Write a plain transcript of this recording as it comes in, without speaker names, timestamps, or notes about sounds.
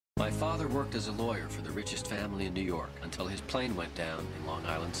My father worked as a lawyer for the richest family in New York until his plane went down in Long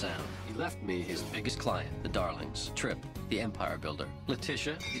Island Sound. He left me his biggest client, the Darlings, Tripp, the empire builder,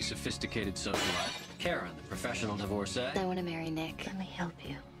 Letitia, the sophisticated socialite, Karen, the professional divorcee. I want to marry Nick. Let me help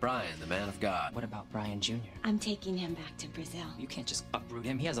you. Brian, the man of God. What about Brian Jr.? I'm taking him back to Brazil. You can't just uproot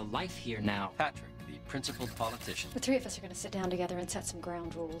him. He has a life here now. Patrick, the principled politician. The three of us are going to sit down together and set some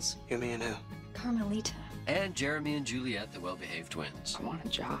ground rules. You, me, and who? Carmelita. And Jeremy and Juliet, the well-behaved twins. I want a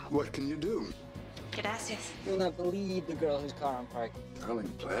job. What can you do? Gracias. You'll not believe the girl whose car I'm parking. Darling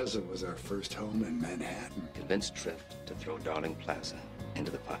Plaza was our first home in Manhattan. Convinced Tripp to throw Darling Plaza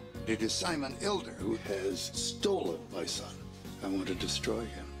into the pot. It is Simon Elder who has stolen my son. I want to destroy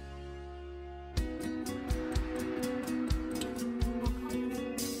him.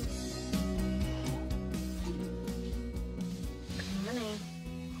 Good morning.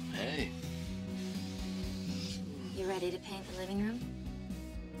 Hey. You ready to paint the living room?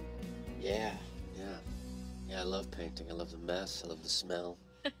 Yeah. Yeah, I love painting. I love the mess. I love the smell.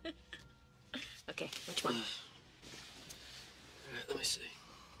 Okay, which one? All right, let me see.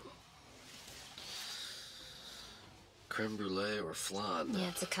 Creme brulee or flan? Yeah,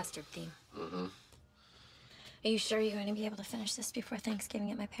 it's a custard theme. Mm-hmm. Are you sure you're going to be able to finish this before Thanksgiving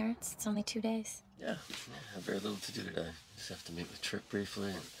at my parents'? It's only 2 days. Yeah, I have very little to do today. Just have to meet with Tripp briefly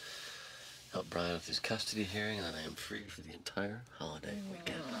and help Brian with his custody hearing, and then I am free for the entire holiday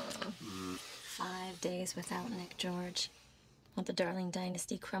weekend. 5 days without Nick George. Won't the Darling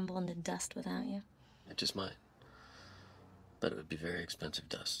dynasty crumble into dust without you? It just might. But it would be very expensive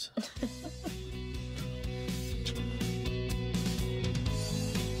dust.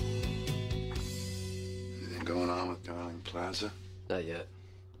 Anything going on with Darling Plaza? Not yet.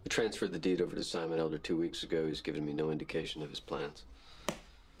 We transferred the deed over to Simon Elder 2 weeks ago. He's given me no indication of his plans.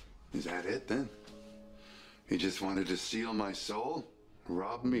 Is that it then? He just wanted to steal my soul?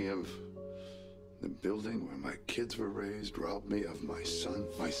 Rob me of the building where my kids were raised? Rob me of my son?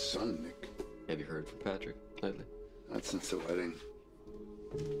 My son, Nick. Have you heard from Patrick lately? Not since the wedding.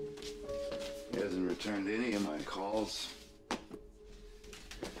 He hasn't returned any of my calls.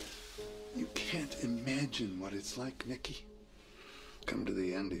 You can't imagine what it's like, Nicky. Come to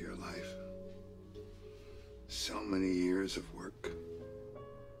the end of your life. So many years of work.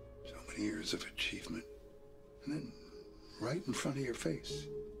 So many years of achievement. And then right in front of your face,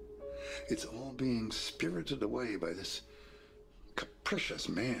 it's all being spirited away by this capricious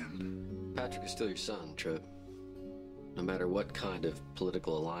man. Patrick is still your son, Tripp. No matter what kind of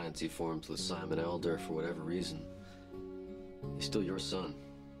political alliance he forms with Simon Elder for whatever reason, he's still your son.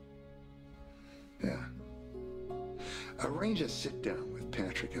 Yeah. Arrange a sit-down with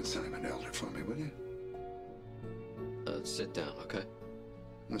Patrick and Simon Elder for me, will you? Sit down, okay?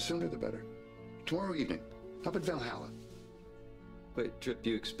 The sooner the better. Tomorrow evening, up at Valhalla. Wait, Tripp,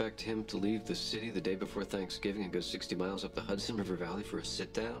 you expect him to leave the city the day before Thanksgiving and go 60 miles up the Hudson River Valley for a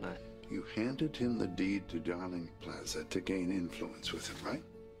sit-down? You handed him the deed to Darling Plaza to gain influence with him, right?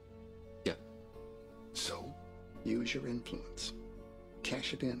 Yeah. So, use your influence.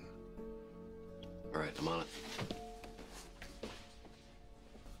 Cash it in. All right, I'm on it.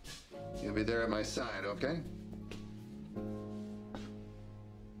 You'll be there at my side, okay?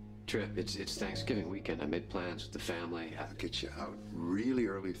 Tripp, it's Thanksgiving weekend. I made plans with the family. I'll get you out really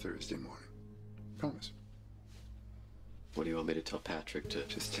early Thursday morning. Promise. What do you want me to tell Patrick to...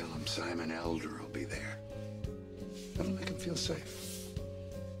 Just tell him Simon Elder will be there. That'll make him feel safe.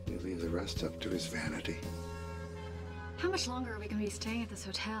 You leave the rest up to his vanity. How much longer are we going to be staying at this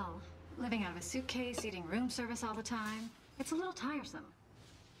hotel? Living out of a suitcase, eating room service all the time? It's a little tiresome.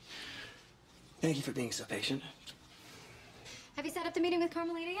 Thank you for being so patient. Have you set up the meeting with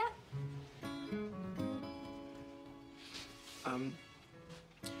Carmelita yet?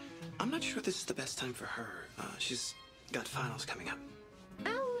 I'm not sure this is the best time for her. She's got finals coming up.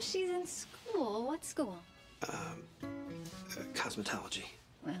 Oh, she's in school. What school? Cosmetology.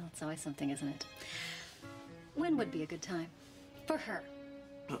 Well, it's always something, isn't it? When would be a good time? For her.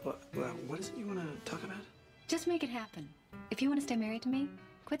 Well, what is it you want to talk about? Just make it happen. If you want to stay married to me,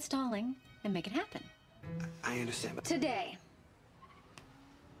 quit stalling and make it happen. I understand, but... Today.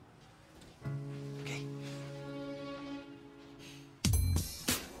 Okay.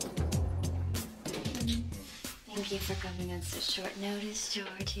 Thank you for coming on such short notice,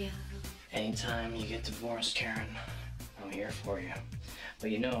 Giorgio. Anytime you get divorced, Karen, I'm here for you.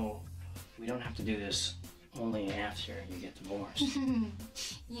 But you know, we don't have to do this only after you get divorced.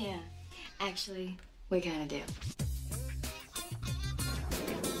 Yeah, actually, we kind of do.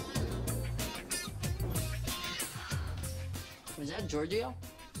 Was that Giorgio?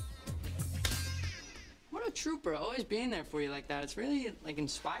 What a a trooper, always being there for you like that. It's really, like,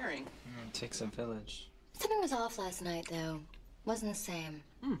 inspiring. It takes a village. Something was off last night, though. Wasn't the same.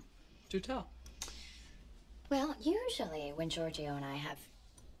 Do tell. Well, usually when Giorgio and I have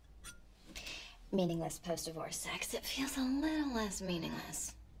meaningless post-divorce sex, it feels a little less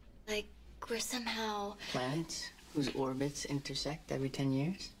meaningless. Like we're somehow... Planets whose orbits intersect every 10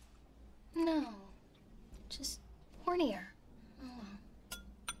 years? No. Just hornier. Oh, well.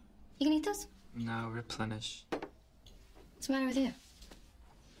 You can eat those? No, replenish. What's the matter with you?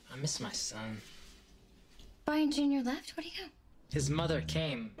 I miss my son. Brian Jr. left? Where'd he go? His mother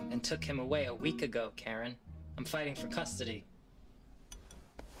came and took him away a week ago, Karen. I'm fighting for custody.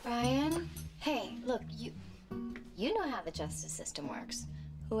 Brian? Hey, look, you know how the justice system works.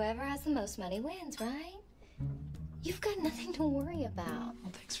 Whoever has the most money wins, right? You've got nothing to worry about.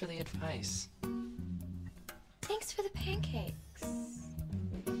 Well, thanks for the advice. Thanks for the pancakes.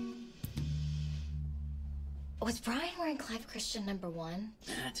 Was Brian wearing Clive Christian #1?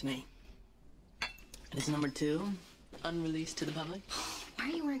 That's me. This #2, unreleased to the public. Why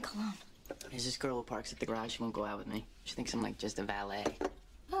are you wearing cologne? There's this girl who parks at the garage. She won't go out with me. She thinks I'm like just a valet.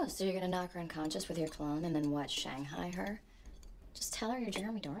 Oh, so you're gonna knock her unconscious with your cologne and then what, Shanghai her? Just tell her you're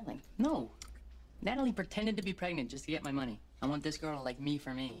Jeremy Darling. No. Natalie pretended to be pregnant just to get my money. I want this girl to like me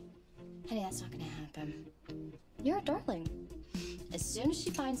for me. Honey, that's not gonna happen. You're a darling. As soon as she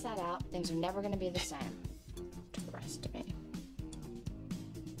finds that out, things are never gonna be the same. Trust me.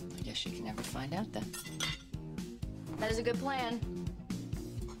 I guess she can never find out then. That is a good plan.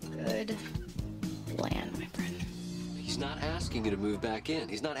 Good plan, my friend. He's not asking you to move back in.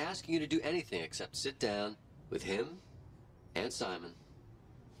 He's not asking you to do anything except sit down with him and Simon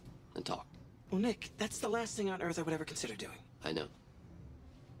and talk. Well, Nick, that's the last thing on earth I would ever consider doing. I know.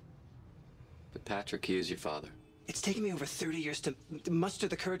 But Patrick, he is your father. It's taken me over 30 years to muster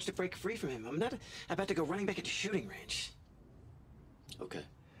the courage to break free from him. I'm not about to go running back into shooting range. Okay.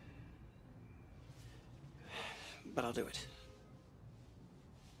 But I'll do it.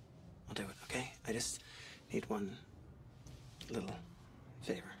 I'll do it, okay? I just need one little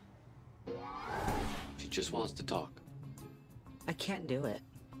favor. She just wants to talk. I can't do it.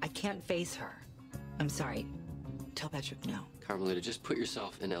 I can't face her. I'm sorry. Tell Patrick no. Carmelita, just put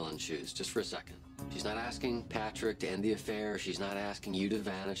yourself in Ellen's shoes, just for a second. She's not asking Patrick to end the affair. She's not asking you to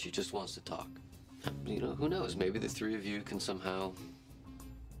vanish. She just wants to talk. You know, who knows? Maybe the three of you can somehow,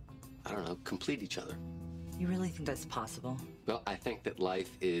 I don't know, complete each other. You really think that's possible? Well, I think that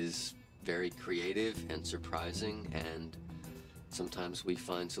life is very creative and surprising, and sometimes we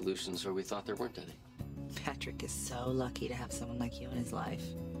find solutions where we thought there weren't any. Patrick is so lucky to have someone like you in his life.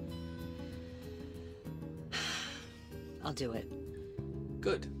 I'll do it.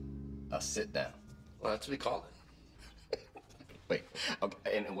 Good. Now sit down. Well, that's what we call it. Wait,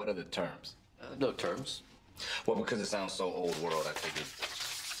 okay, and what are the terms? No terms. Well, because it sounds so old world, I figured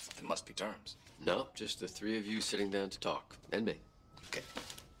there must be terms. No, just the three of you sitting down to talk, and me. Okay.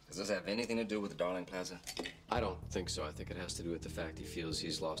 Does this have anything to do with the Darling Plaza? I don't think so. I think it has to do with the fact he feels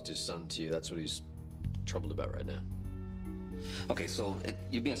he's lost his son to you. That's what he's troubled about right now. Okay, so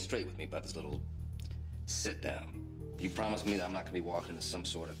you're being straight with me about this little sit down. You promise me that I'm not gonna be walking into some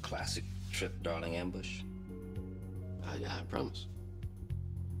sort of classic Trip Darling ambush? Yeah, I promise.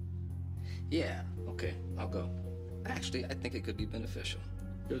 Yeah, okay, I'll go. Actually, I think it could be beneficial.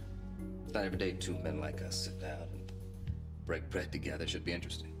 Good. It's not every day two men like us sit down and break bread together. Should be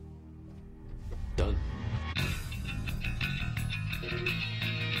interesting. Done.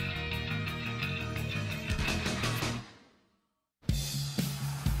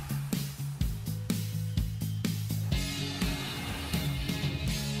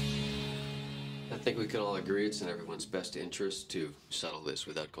 I think we can all agree it's in everyone's best interest to settle this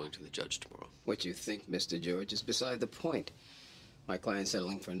without going to the judge tomorrow. What you think, Mr. George, is beside the point. My client's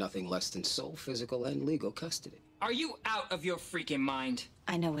settling for nothing less than sole physical and legal custody. Are you out of your freaking mind?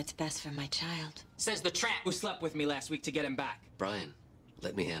 I know what's best for my child. Says the tramp who slept with me last week to get him back. Brian,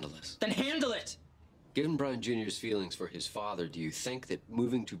 let me handle this. Then handle it! Given Brian Jr.'s feelings for his father, do you think that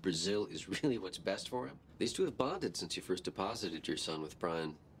moving to Brazil is really what's best for him? These two have bonded since you first deposited your son with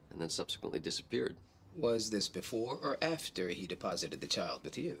Brian and then subsequently disappeared. Was this before or after he deposited the child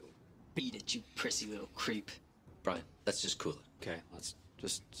with you? Beat it, you prissy little creep. Brian, let's just cool it, okay? Let's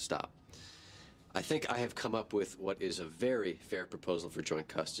just stop. I think I have come up with what is a very fair proposal for joint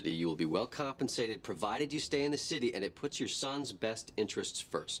custody. You will be well compensated, provided you stay in the city, and it puts your son's best interests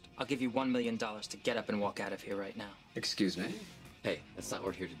first. I'll give you $1 million to get up and walk out of here right now. Excuse me? Hey, that's not what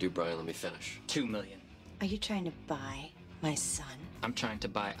we're here to do, Brian. Let me finish. $2 million. Are you trying to buy my son? I'm trying to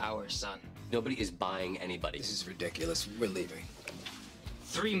buy our son. Nobody is buying anybody. This is ridiculous. We're leaving.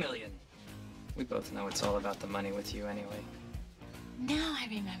 $3 million. We both know it's all about the money with you anyway. Now I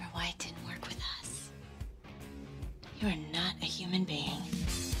remember why it didn't work with us. You are not a human being.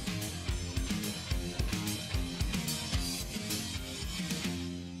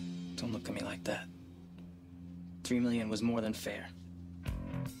 Don't look at me like that. $3 million was more than fair.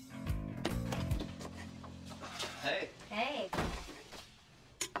 Hey. Hey.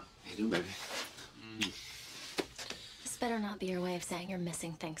 How you doing, baby? This better not be your way of saying you're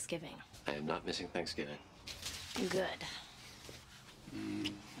missing Thanksgiving. I am not missing Thanksgiving. Good.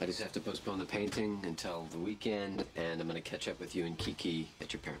 I just have to postpone the painting until the weekend, and I'm gonna catch up with you and Kiki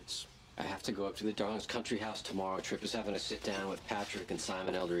at your parents'. I have to go up to the Darlings country house tomorrow. Trip is having a sit down with Patrick and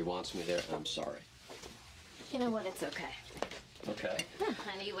Simon Elder. He wants me there. I'm sorry. You know what? It's okay. Okay.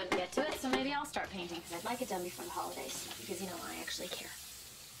 I knew you wouldn't get to it, so maybe I'll start painting, because I'd like it done before the holidays. Because, you know, I actually care.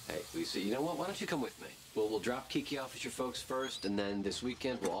 Hey, Lisa, you know what? Why don't you come with me? We'll drop Kiki off at your folks first, and then this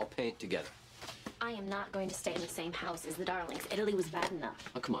weekend we'll all paint together. I am not going to stay in the same house as the Darlings. Italy was bad enough.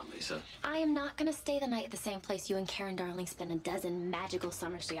 Oh, come on, Lisa. I am not going to stay the night at the same place you and Karen Darling spend a dozen magical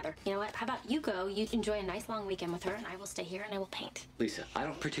summers together. You know what? How about you go, you enjoy a nice long weekend with her, and I will stay here and I will paint. Lisa, I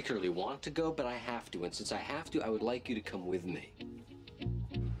don't particularly want to go, but I have to. And since I have to, I would like you to come with me.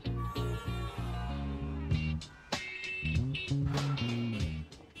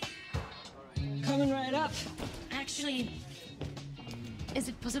 Coming right up. Actually, is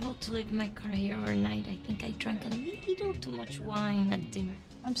it possible to leave my car here overnight? I think I drank a little too much wine at dinner.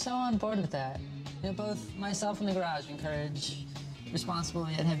 I'm so on board with that. You know, both myself and the garage encourage responsible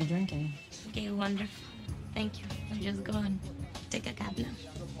yet heavy drinking. Okay, wonderful. Thank you. I'll just go and take a cab now.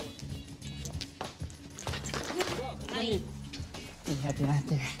 Hey. You happy out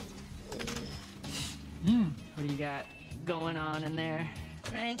there? What do you got going on in there?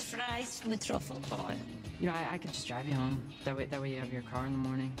 French fries with truffle corn. You know, I could just drive you home. That way you have your car in the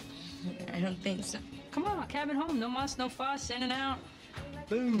morning. I don't think so. Come on, cabin home. No muss, no fuss. In and out.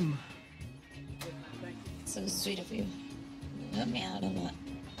 Boom. So sweet of you. Help me out a lot.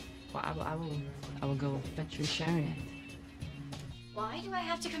 Well, I will go fetch your chariot. Why do I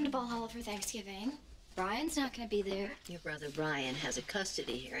have to come to Valhalla for Thanksgiving? Brian's not going to be there. Your brother Brian has a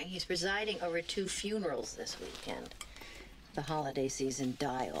custody hearing. He's presiding over 2 funerals this weekend. The holiday season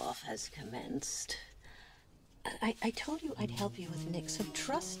die-off has commenced. I told you I'd help you with Nick, so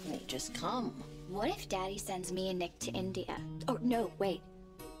trust me. Just come. What if Daddy sends me and Nick to India? Oh, no, wait.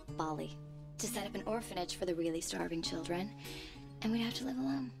 Bali. To set up an orphanage for the really starving children. And we'd have to live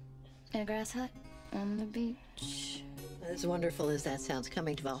alone. In a grass hut on the beach. As wonderful as that sounds,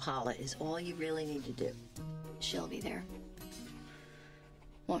 coming to Valhalla is all you really need to do. She'll be there.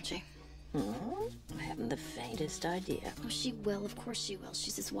 Won't she? I haven't the faintest idea. Oh, she will. Of course she will.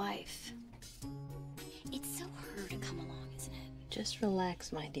 She's his wife. It's so her to come along, isn't it? Just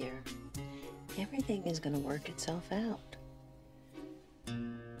relax, my dear. Everything is going to work itself out.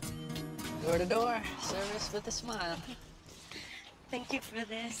 Door to door. Service with a smile. Thank you for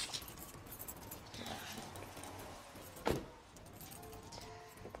this.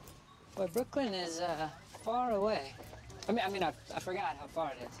 Boy, Brooklyn is far away. I mean, I forgot how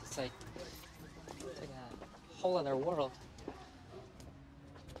far it is. It's like a whole other world.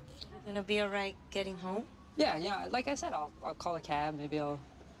 You gonna be all right getting home? Yeah. Like I said, I'll call a cab. Maybe I'll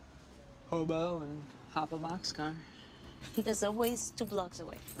hobo and hop a boxcar. The subway's 2 blocks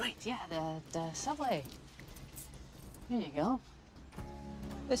away. Right. Yeah. The subway. There you go.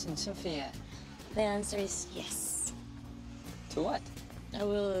 Listen, Sophia. The answer is yes. To what? I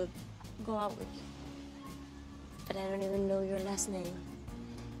will go out with you. But I don't even know your last name.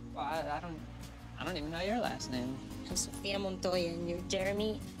 Well, I don't even know your last name. I'm Sofia Montoya, and you're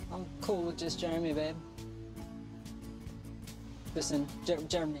Jeremy. I'm cool with just Jeremy, babe. Listen,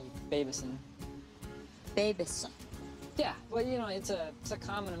 Jeremy Babison. Babison. Yeah, well, you know, it's a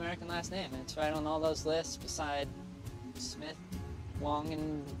common American last name. It's right on all those lists beside Smith, Wong,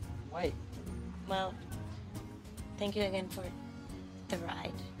 and White. Well, thank you again for the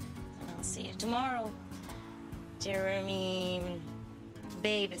ride. And I'll see you tomorrow. Jeremy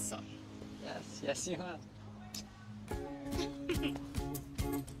Babison. Yes, you will.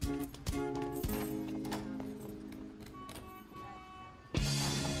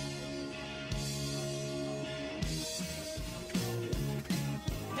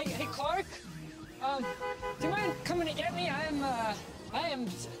 Hey, Clark. Do you mind coming to get me? I am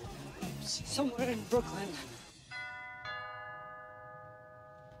somewhere in Brooklyn.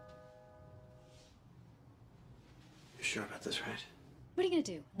 You're sure about this, right? What are you gonna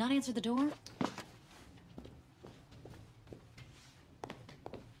do? Not answer the door?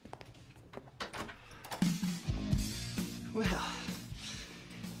 Well,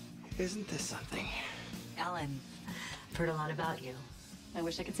 Isn't this something? Ellen, I've heard a lot about you. I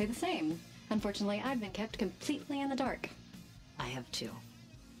wish I could say the same. Unfortunately, I've been kept completely in the dark. I have too.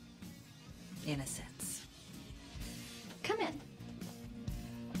 In a sense. Come in.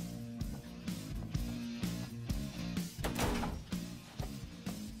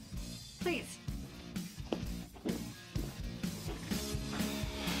 Please.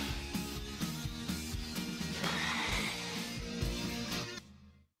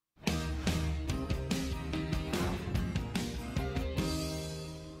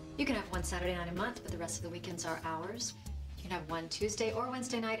 You can have one Saturday night a month, but the rest of the weekends are ours. You can have one Tuesday or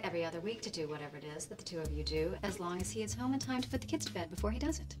Wednesday night every other week to do whatever it is that the two of you do, as long as he is home in time to put the kids to bed before he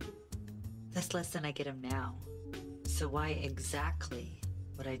does it. That's less than I get him now. So why exactly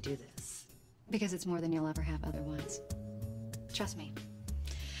would I do this? Because it's more than you'll ever have otherwise. Trust me.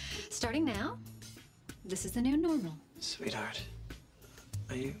 Starting now, this is the new normal. Sweetheart,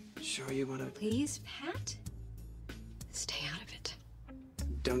 are you sure you want to... Please, Pat, stay out of it.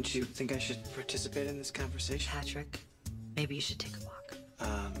 Don't you think I should participate in this conversation? Patrick, maybe you should take a walk.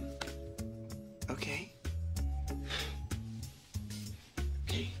 Okay.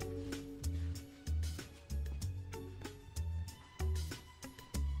 Okay.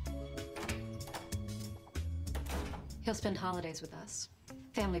 He'll spend holidays with us,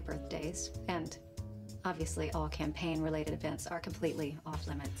 family birthdays, and obviously all campaign-related events are completely off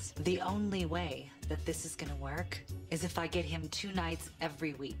limits. The only way that this is gonna work is if I get him 2 nights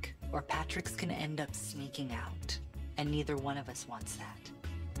every week, or Patrick's gonna end up sneaking out. And neither one of us wants that.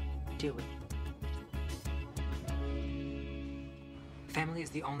 Do we? Family is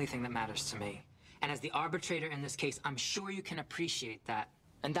the only thing that matters to me. And as the arbitrator in this case, I'm sure you can appreciate that.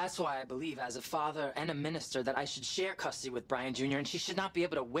 And that's why I believe, as a father and a minister, that I should share custody with Brian Jr., and she should not be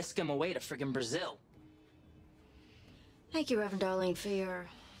able to whisk him away to friggin' Brazil. Thank you, Reverend Darling, for your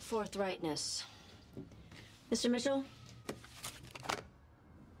forthrightness. Mr. Mitchell?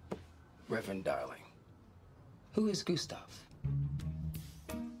 Reverend Darling, who is Gustav?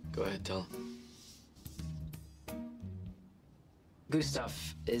 Go ahead, tell.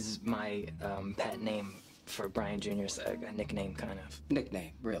 Gustav is my pet name for Brian Jr.'s a nickname, kind of.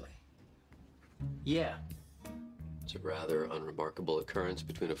 Nickname, really? Yeah. It's a rather unremarkable occurrence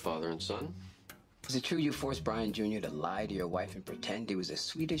between a father and son. Is it true you forced Brian Jr. to lie to your wife and pretend he was a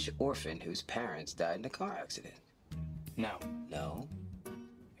Swedish orphan whose parents died in a car accident? No. No?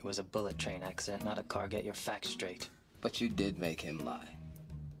 It was a bullet train accident, not a car. Get your facts straight. But you did make him lie.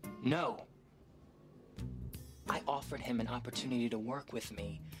 No. I offered him an opportunity to work with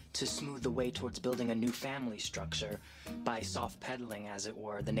me to smooth the way towards building a new family structure by soft peddling, as it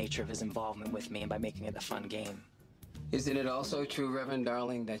were, the nature of his involvement with me and by making it a fun game. Isn't it also true, Reverend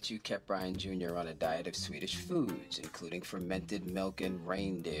Darling, that you kept Brian Jr. on a diet of Swedish foods, including fermented milk and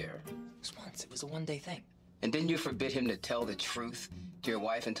reindeer? It was once. It was a one-day thing. And didn't you forbid him to tell the truth to your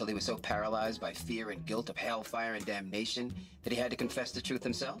wife until he was so paralyzed by fear and guilt of hellfire and damnation that he had to confess the truth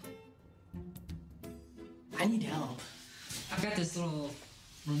himself? I need help. I've got this little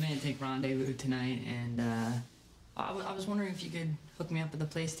romantic rendezvous tonight, and I was wondering if you could hook me up with a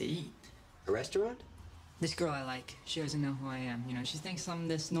place to eat. A restaurant? This girl I like, she doesn't know who I am. You know, she thinks I'm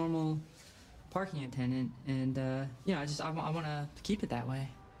this normal parking attendant, and you know, I want to keep it that way.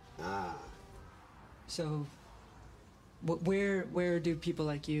 Ah. So, where do people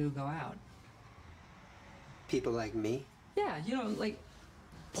like you go out? People like me? Yeah, you know, like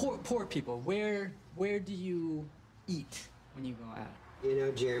poor people. Where do you eat when you go out? You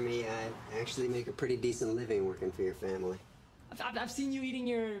know, Jeremy, I actually make a pretty decent living working for your family. I've seen you eating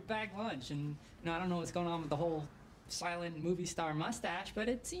your bag lunch, and you know, I don't know what's going on with the whole silent movie star mustache, but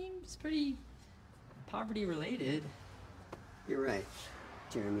it seems pretty poverty related. You're right,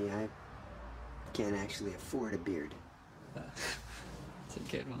 Jeremy. I can't actually afford a beard. It's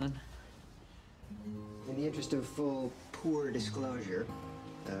a good one. In the interest of full poor disclosure,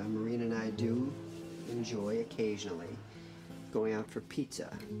 Maureen and I do enjoy occasionally going out for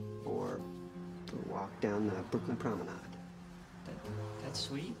pizza or a walk down the Brooklyn Promenade. That's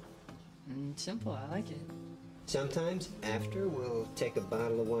sweet and simple. I like it. Sometimes after, we'll take a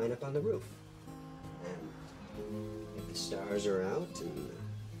bottle of wine up on the roof. And if the stars are out and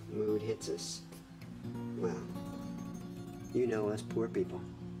the mood hits us, well, you know us poor people.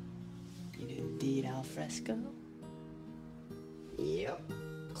 Indeed, al fresco? Yep.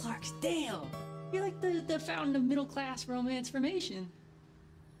 Clarksdale! You're like the fountain of middle-class romance formation.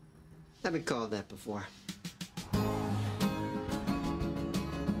 I've been called that before.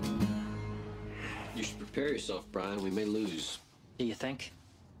 You should prepare yourself, Brian. We may lose. Do you think?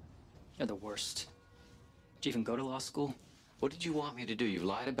 You're the worst. Did you even go to law school? What did you want me to do? You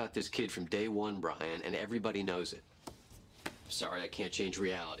lied about this kid from day one, Brian, and everybody knows it. Sorry, I can't change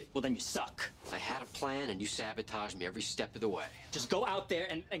reality. Well, then you suck. I had a plan, and you sabotaged me every step of the way. Just go out there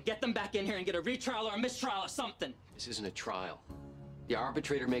and get them back in here and get a retrial or a mistrial or something. This isn't a trial. The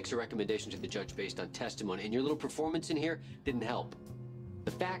arbitrator makes a recommendation to the judge based on testimony, and your little performance in here didn't help.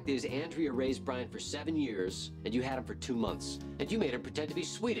 The fact is, Andrea raised Brian for 7 years, and you had him for 2 months, and you made him pretend to be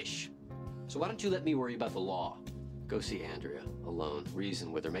Swedish. So why don't you let me worry about the law? Go see Andrea, alone,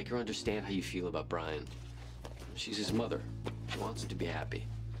 reason with her, make her understand how you feel about Brian. She's his mother. She wants him to be happy.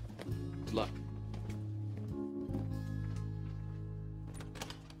 Good luck.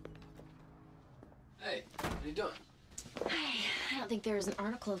 Hey, what are you doing? I don't think there is an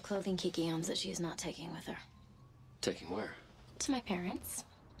article of clothing Kiki owns that she is not taking with her. Taking where? To my parents.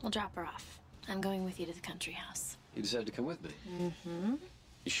 We'll drop her off. I'm going with you to the country house. You decided to come with me? Mm-hmm.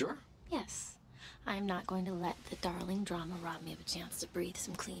 You sure? Yes. I'm not going to let the darling drama rob me of a chance to breathe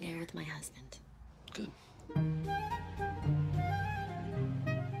some clean air with my husband. Good.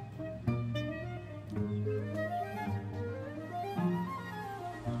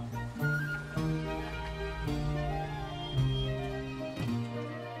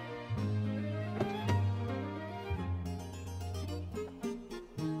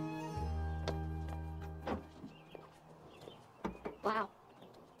 Wow.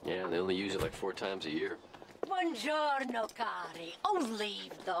 Yeah, they only use it like 4 times a year. Buongiorno, cari. Oh,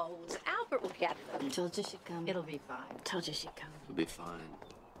 leave those. Albert will get them. Told you she'd come. It'll be fine. Told you she'd come. It'll be fine.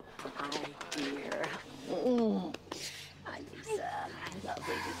 Hi, dear. Hi, Lisa.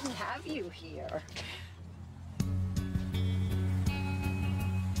 Lovely to have you here.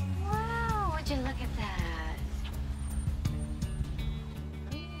 Wow, would you look at that?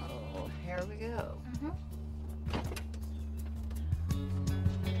 Oh, here we go.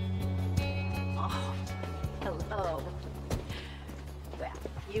 Oh, hello. Well,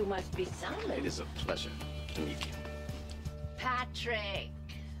 you must be Simon. It is a pleasure to meet you. Patrick.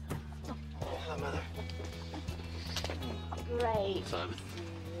 Hello, Mother. Great. Simon.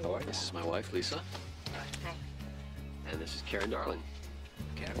 How are you? This is my wife, Lisa. Hi. And this is Karen Darling.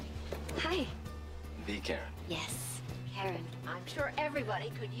 Karen. Hi. The Karen. Yes, Karen. I'm sure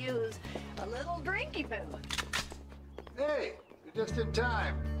everybody could use a little drinky poo. Hey, you're just in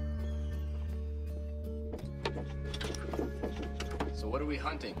time. So what are we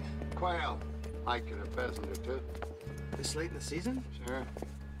hunting? Quail. Mike and a pheasant or two. This late in the season? Sure.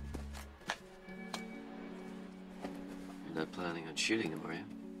 You're not planning on shooting him, are you?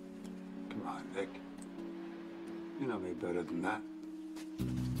 Come on, Nick. You know me better than that.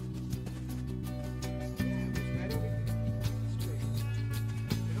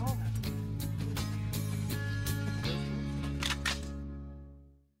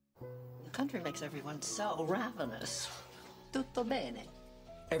 The country makes everyone so ravenous. Tutto bene.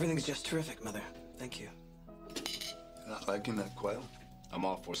 Everything's just terrific, Mother. Thank you. Not liking that quail? I'm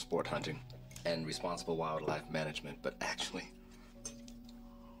all for sport hunting and responsible wildlife management, but actually,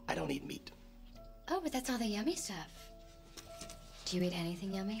 I don't eat meat. Oh, but that's all the yummy stuff. Do you eat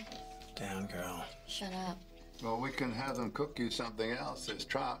anything yummy? Down, girl. Shut up. Well, we can have them cook you something else. There's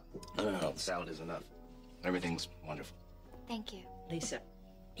trout. No. The salad is enough. Everything's wonderful. Thank you. Lisa,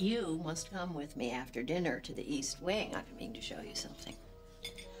 you must come with me after dinner to the East Wing. I mean to show you something.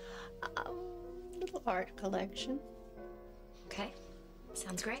 Little art collection. Okay.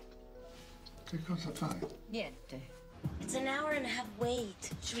 Sounds great. Che cosa fai? Niente. It's an hour and a half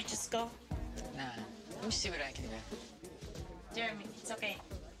wait. Should we just go? Nah, let me see what I can do. Jeremy, it's okay.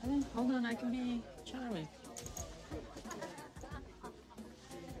 Hold on, I can be charming.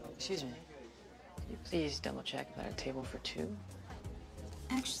 Excuse me. Can you please double check about a table for 2?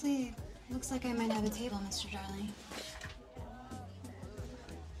 Actually, looks like I might have a table, Mr. Darling.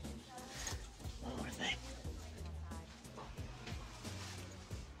 One more thing.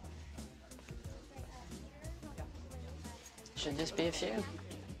 Should just be a few.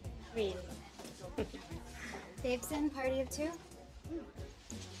 Really? Daveson, party of 2?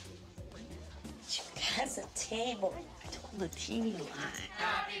 She has a table. I told the teeny line.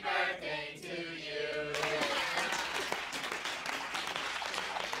 Happy birthday to you.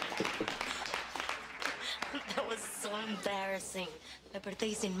 That was so embarrassing. My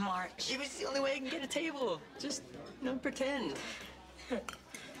birthday's in March. It was the only way I can get a table. Just, pretend.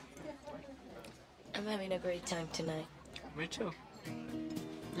 I'm having a great time tonight. Me too.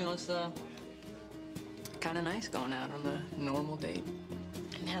 It's kind of nice going out on a normal date.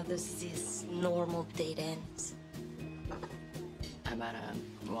 And how this normal date ends. How about a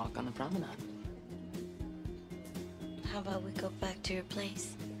walk on the promenade? How about we go back to your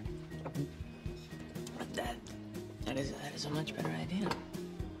place? That That is a much better idea.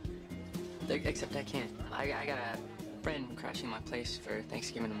 Except I can't. I got a friend crashing my place for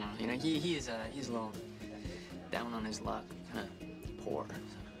Thanksgiving tomorrow. You know, he's a little down on his luck, kind of poor.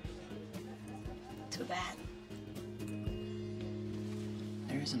 Too bad.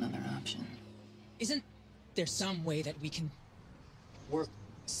 There is another option. Isn't there some way that we can work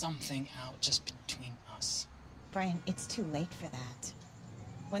something out just between us? Brian, it's too late for that.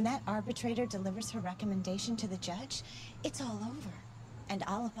 When that arbitrator delivers her recommendation to the judge, it's all over. And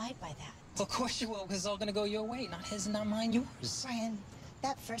I'll abide by that. Of course you will, because it's all gonna go your way. Not his, not mine, yours. Brian,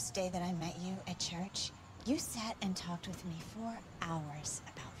 that first day that I met you at church, you sat and talked with me for hours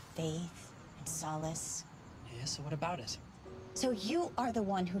about faith and solace. Yeah, so what about it? So you are the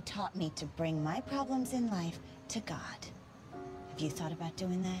one who taught me to bring my problems in life to God. Have you thought about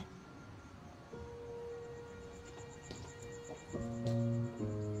doing that?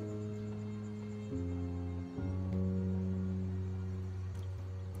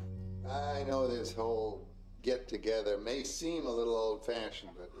 I know this whole get-together may seem a little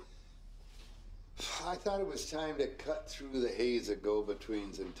old-fashioned, but I thought it was time to cut through the haze of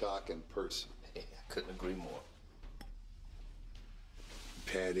go-betweens and talk in person. Hey, I couldn't agree more.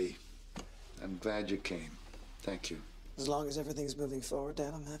 Patty, I'm glad you came. Thank you. As long as everything's moving forward,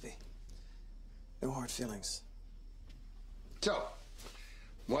 Dad, I'm happy. No hard feelings. So,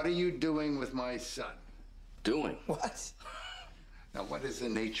 what are you doing with my son? Doing? What? Now, what is the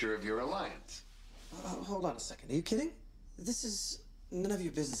nature of your alliance? Hold on a second. Are you kidding? This is none of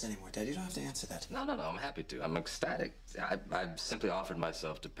your business anymore, Dad. You don't have to answer that. No, I'm happy to. I'm ecstatic. I've simply offered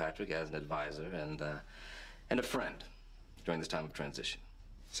myself to Patrick as an advisor and a friend during this time of transition.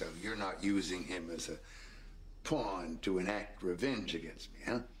 So you're not using him as a pawn to enact revenge against me,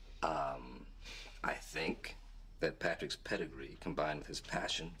 huh? I think that Patrick's pedigree, combined with his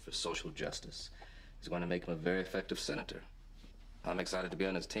passion for social justice, is going to make him a very effective senator. I'm excited to be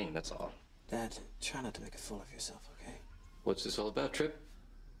on his team, that's all. Dad, try not to make a fool of yourself, okay? What's this all about, Trip?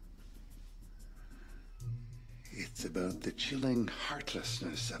 It's about the chilling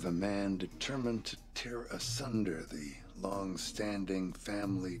heartlessness of a man determined to tear asunder the long-standing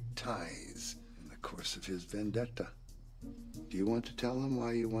family ties in the course of his vendetta. Do you want to tell him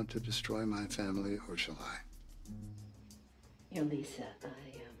why you want to destroy my family, or shall I? You know, Lisa,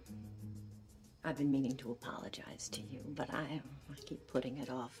 I've been meaning to apologize to you, but I keep putting it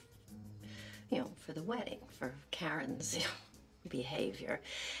off. You know, for the wedding, for Karen's behavior.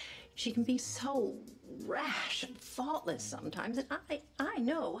 She can be so rash and thoughtless sometimes, and I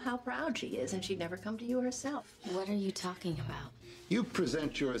know how proud she is, and she'd never come to you herself. What are you talking about? You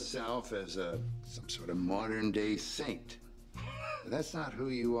present yourself as some sort of modern-day saint. But that's not who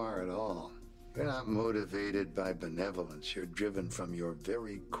you are at all. You're not motivated by benevolence. You're driven from your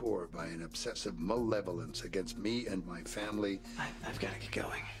very core by an obsessive malevolence against me and my family. I've got to get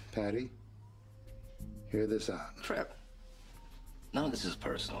going. Patty, hear this out. Trip, none of this is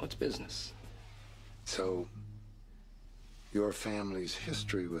personal. It's business. So, your family's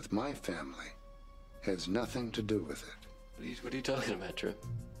history with my family has nothing to do with it. What are you talking about, Trip?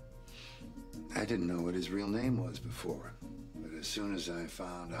 I didn't know what his real name was before, but as soon as I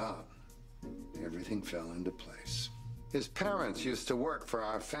found out, everything fell into place. His parents used to work for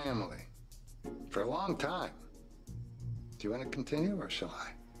our family for a long time. Do you want to continue, or shall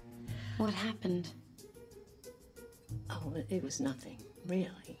I? What happened? Oh, it was nothing,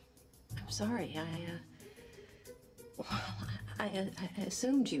 really. I'm sorry. I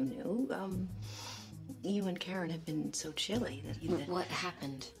assumed you knew. You and Karen have been so chilly that you... What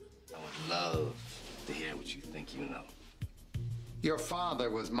happened? I would love to hear what you think you know. Your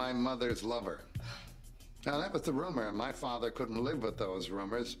father was my mother's lover. Now, that was the rumor, and my father couldn't live with those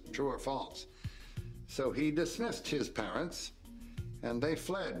rumors, true or false. So he dismissed his parents, and they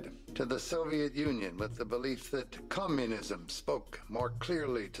fled to the Soviet Union with the belief that communism spoke more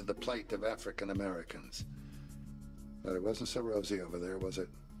clearly to the plight of African Americans. But it wasn't so rosy over there, was it?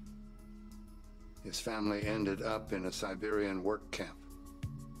 His family ended up in a Siberian work camp,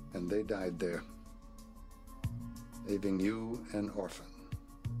 and they died there, leaving you an orphan.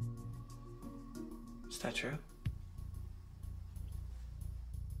 Is that true?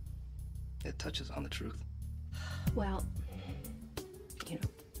 It touches on the truth. Well, you know,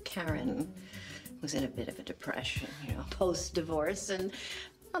 Karen was in a bit of a depression, you know, post-divorce and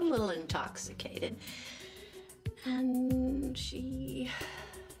a little intoxicated. And she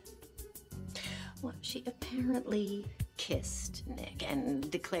apparently kissed Nick and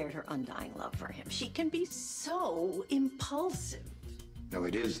declared her undying love for him. She can be so impulsive. No,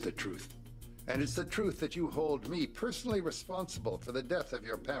 it is the truth. And it's the truth that you hold me personally responsible for the death of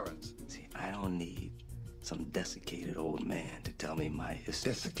your parents. See, I don't need some desiccated old man to tell me my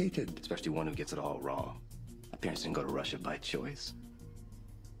history. Desiccated? Especially one who gets it all wrong. My parents didn't go to Russia by choice.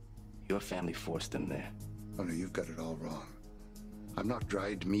 Your family forced them there. Oh, no, you've got it all wrong. I'm not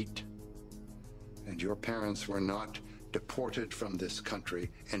dried meat. And your parents were not deported from this country,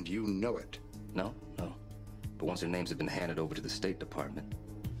 and you know it. No. But once their names have been handed over to the State Department,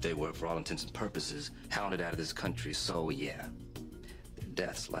 they were, for all intents and purposes, hounded out of this country. So, yeah, their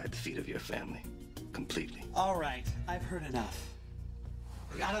deaths lie at the feet of your family. Completely. All right, I've heard enough.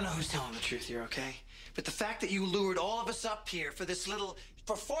 I don't know who's telling the truth here, okay? But the fact that you lured all of us up here for this little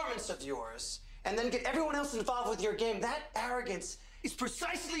performance of yours and then get everyone else involved with your game, that arrogance is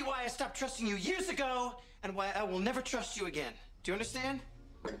precisely why I stopped trusting you years ago and why I will never trust you again. Do you understand?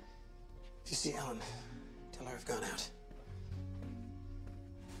 If you see Ellen, tell her I've gone out.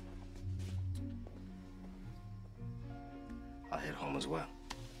 I'll head home as well.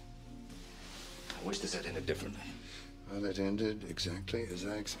 I wish this had ended differently. Well, it ended exactly as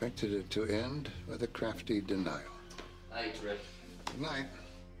I expected it to end, with a crafty denial. Night, Rick. Good night.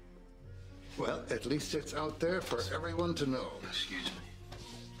 Well, at least it's out there for everyone to know. Excuse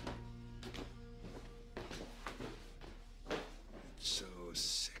me. So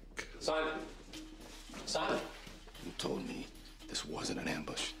sick. Simon! Simon! You told me this wasn't an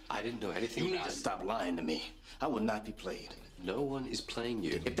ambush. I didn't know anything You need about to it. stop lying to me. I will not be played. No one is playing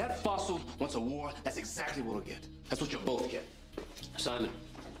you. If that fossil wants a war, that's exactly what we'll get. That's what you'll both get. Simon.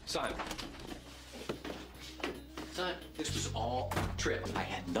 Simon. Simon. This was all a trip. I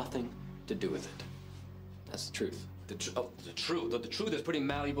had nothing to do with it. That's the truth. The truth. The truth is pretty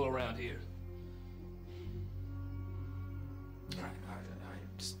malleable around here. All right.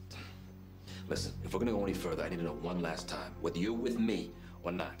 Just listen. If we're gonna go any further, I need to know one last time whether you're with me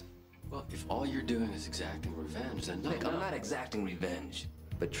or not. Well, if all you're doing is exacting revenge, then no. Nick, I'm not exacting revenge.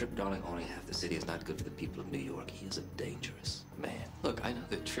 But Tripp Darling owning half the city is not good for the people of New York. He is a dangerous man. Look, I know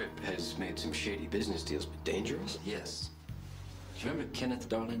that Tripp has made some shady business deals, but dangerous? Yes. Do you remember Kenneth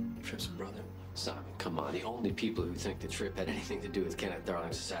Darling, Tripp's brother? Simon, come on. The only people who think that Tripp had anything to do with Kenneth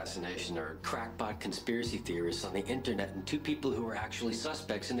Darling's assassination are crackpot conspiracy theorists on the internet and two people who were actually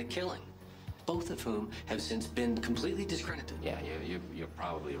suspects in the killing, both of whom have since been completely discredited. Yeah, you're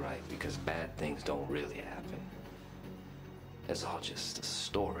probably right, because bad things don't really happen. It's all just a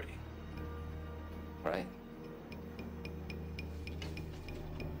story, right?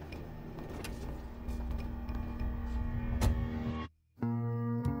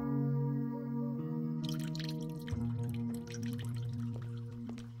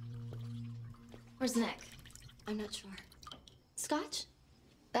 Where's Nick? I'm not sure. Scotch?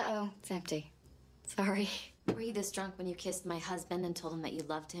 Uh-oh, it's empty. Sorry. Were you this drunk when you kissed my husband and told him that you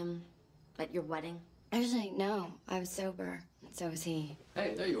loved him at your wedding? Actually, no. I was sober. So was he.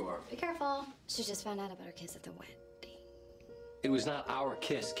 Hey, there you are. Be careful. She just found out about her kiss at the wedding. It was not our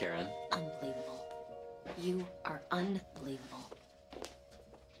kiss, Karen. Unbelievable. You are unbelievable.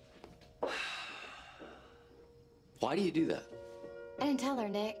 Why do you do that? I didn't tell her,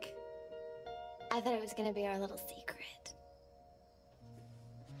 Nick. I thought it was gonna be our little secret.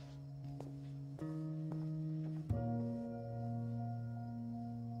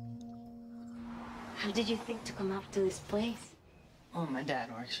 How did you think to come up to this place? Oh, my dad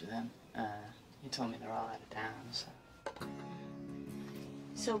works for them. He told me they're all out of town, so.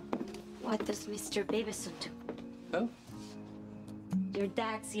 So, what does Mr. Babyson do? Oh? Your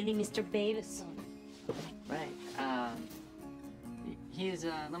dad, silly Mr. Babyson. Right. He is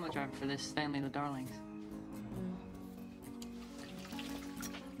a limo driver for this family, the Darlings.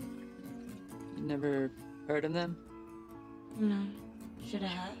 You never heard of them? No. Should I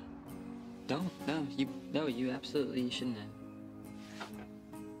have? No, you absolutely shouldn't have.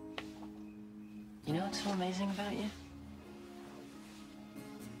 You know what's so amazing about you?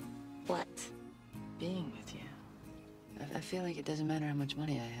 What? Being with you. I feel like it doesn't matter how much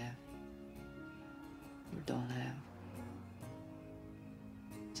money I have. Or don't have.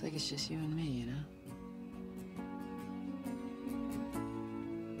 It's like it's just you and me, you know?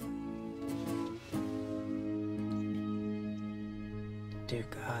 Dear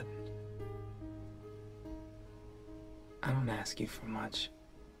God, I don't ask you for much,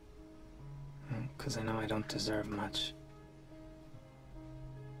 because I know I don't deserve much.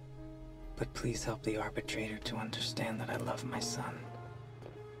 But please help the arbitrator to understand that I love my son.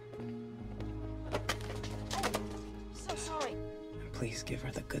 So sorry. And please give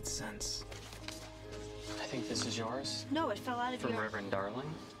her the good sense I think this is yours. No, it fell out of From your... Reverend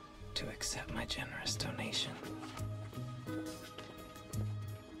Darling. to accept my generous donation.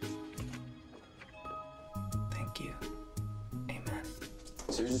 Thank you. Amen.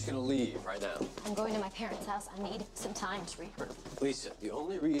 So you're just gonna leave right now? I'm going to my parents' house. I need some time to regroup. Lisa, the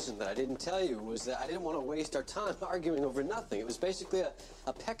only reason that I didn't tell you was that I didn't want to waste our time arguing over nothing. It was basically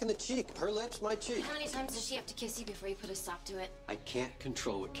a peck in the cheek. Her lips, my cheek. How many times does she have to kiss you before you put a stop to it? I can't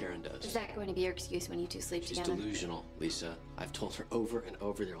control what Karen does. Is that going to be your excuse when you two sleep She's together? delusional, Lisa. I've told her over and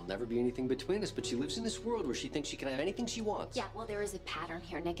over there will never be anything between us, but she lives in this world where she thinks she can have anything she wants. Yeah, well, there is a pattern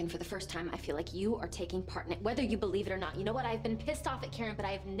here, Nick, and for the first time, I feel like you are taking part in it, whether you believe it or not. You know what? I've been pissed off at Karen, but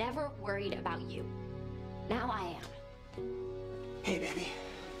I have never worried about you. Now I am. Hey, baby.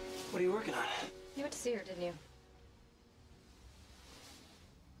 What are you working on? You went to see her, didn't you?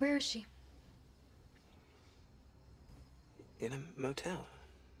 Where is she? In a motel.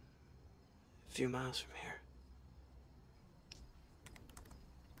 A few miles from here.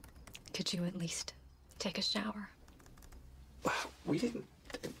 Could you at least take a shower? Well, we didn't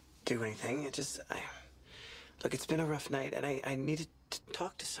do anything. It just, look, it's been a rough night, and I needed to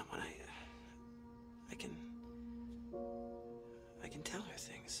talk to someone. I can tell her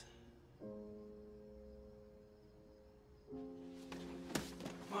things.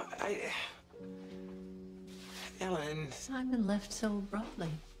 Well, Ellen. Simon left so abruptly.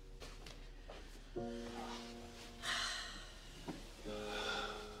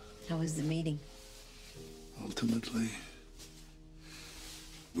 How was the meeting? Ultimately,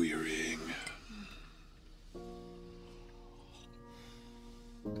 wearying.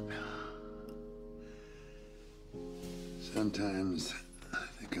 Sometimes I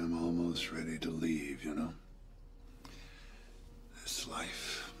think I'm almost ready to leave, you know? This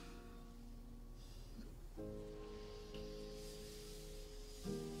life.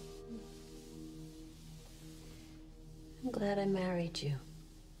 I'm glad I married you.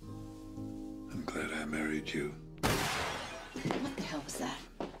 I'm glad I married you. What the hell was that?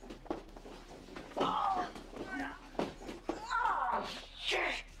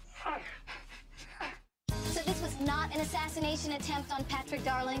 So this was not an assassination attempt on Patrick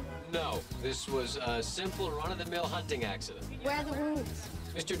Darling? No, this was a simple run-of-the-mill hunting accident. Where are the wounds?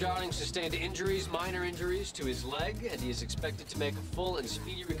 Mr. Darling sustained injuries, minor injuries to his leg, and he is expected to make a full and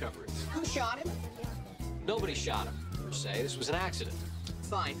speedy recovery. Who shot him? Nobody shot him, per se. This was an accident.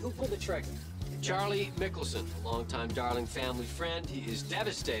 Fine. Who pulled the trigger? Charlie Mickelson, a longtime Darling family friend. He is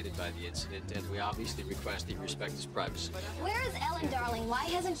devastated by the incident, and we obviously request that you respect his privacy. Where is Ellen Darling? Why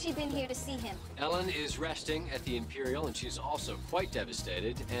hasn't she been here to see him? Ellen is resting at the Imperial, and she's also quite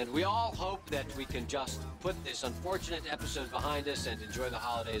devastated. And we all hope that we can just put this unfortunate episode behind us and enjoy the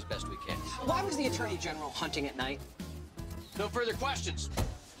holiday as best we can. Why was the Attorney General hunting at night? No further questions.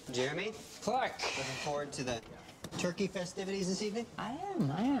 Jeremy? Clark. Looking forward to the turkey festivities this evening? I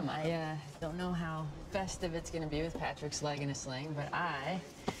am. I don't know how festive it's gonna be with Patrick's leg in a sling, but I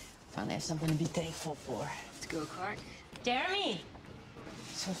finally have something to be thankful for. Let's go, Clark. Jeremy!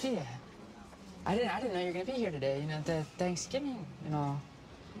 Sophia, I didn't know you were gonna be here today. You know, the Thanksgiving and all.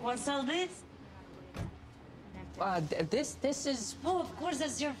 What's all this? This is. Oh, of course,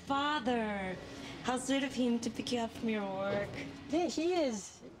 that's your father. How sweet of him to pick you up from your work. Yeah, he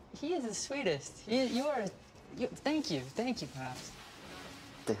is the sweetest. Thank you, Pops.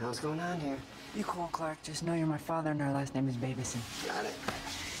 What the hell's going on here? You cool, Clark. Just know you're my father and our last name is Babison. Got it.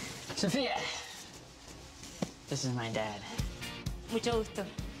 Sophia, this is my dad. Mucho gusto.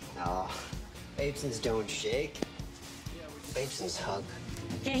 Oh, Babesons don't shake. Babesons hug.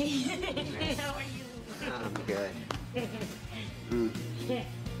 Hey, how are you? I'm good.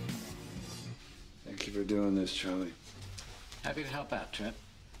 Thank you for doing this, Charlie. Happy to help out, Trip.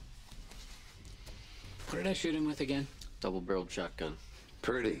 What did I shoot him with again? Double-barreled shotgun.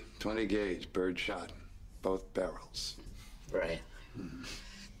 Pretty, 20 gauge, bird shot, both barrels. Right.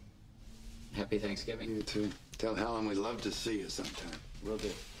 Happy Thanksgiving. You too. Tell Helen we'd love to see you sometime. Will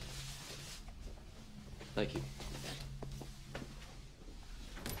do. Thank you.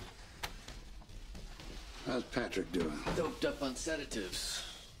 How's Patrick doing? Doped up on sedatives.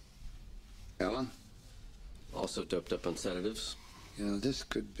 Ellen? Also doped up on sedatives. You know, this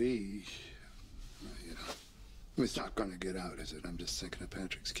could be, you know, it's not going to get out, is it? I'm just thinking of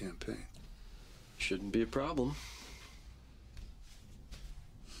Patrick's campaign. Shouldn't be a problem.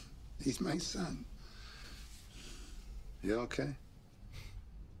 He's my son. You okay?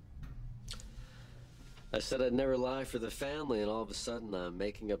 I said I'd never lie for the family, and all of a sudden I'm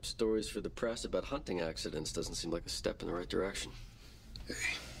making up stories for the press about hunting accidents. Doesn't seem like a step in the right direction. Hey.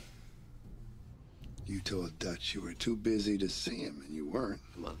 You told Dutch you were too busy to see him, and you weren't.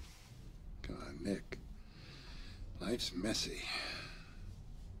 Come on. Come on, Nick. Life's messy.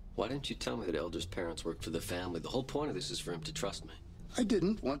 Why didn't you tell me that Elder's parents worked for the family? The whole point of this is for him to trust me. I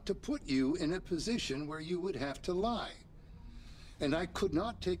didn't want to put you in a position where you would have to lie. And I could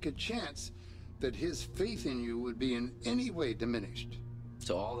not take a chance that his faith in you would be in any way diminished.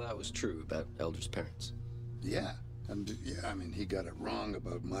 So all that was true about Elder's parents? Yeah. And yeah, I mean, he got it wrong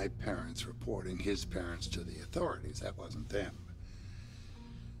about my parents reporting his parents to the authorities. That wasn't them.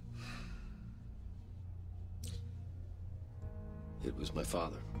 It was my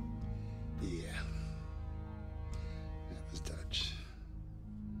father. Yeah. That was Dutch.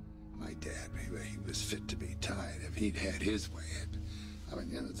 My dad, he was fit to be tied if he'd had his way. I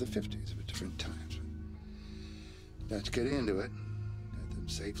mean, you know, the 50s were different times. Let's get into it. Get them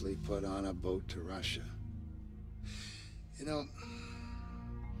safely put on a boat to Russia. You know,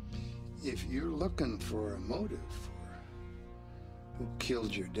 if you're looking for a motive for who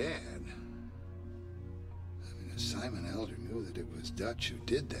killed your dad, I mean, if Simon Elder knew that it was Dutch who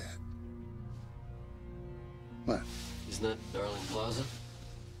did that. What? Isn't that Darling Plaza?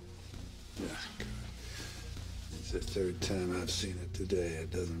 Yeah, good. It's the third time I've seen it today.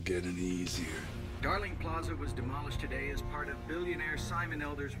 It doesn't get any easier. Darling Plaza was demolished today as part of billionaire Simon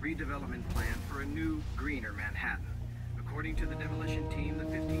Elder's redevelopment plan for a new, greener Manhattan. According to the demolition team, the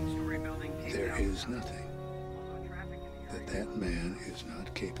 15-story building came There down. is nothing that that man is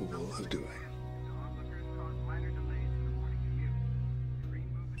not capable of doing.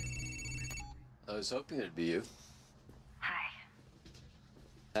 I was hoping it'd be you. Hi.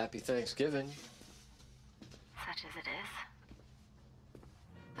 Happy Thanksgiving. Such as it is.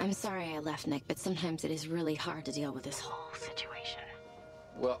 I'm sorry I left, Nick, but sometimes it is really hard to deal with this whole situation.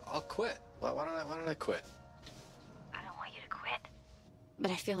 Well, I'll quit. Why don't I quit? I don't want you to quit.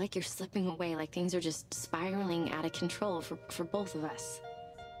 But I feel like you're slipping away, like things are just spiraling out of control for both of us.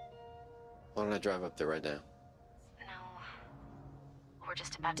 Why don't I drive up there right now? We're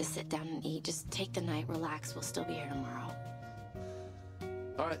just about to sit down and eat. Just take the night, relax. We'll still be here tomorrow.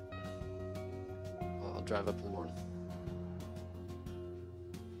 All right. Well, I'll drive up in the morning.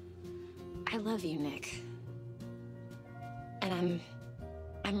 I love you, Nick. And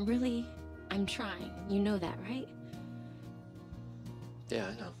I'm trying. You know that, right? Yeah,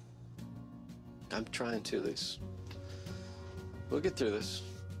 I know. I'm trying to, Lise. We'll get through this.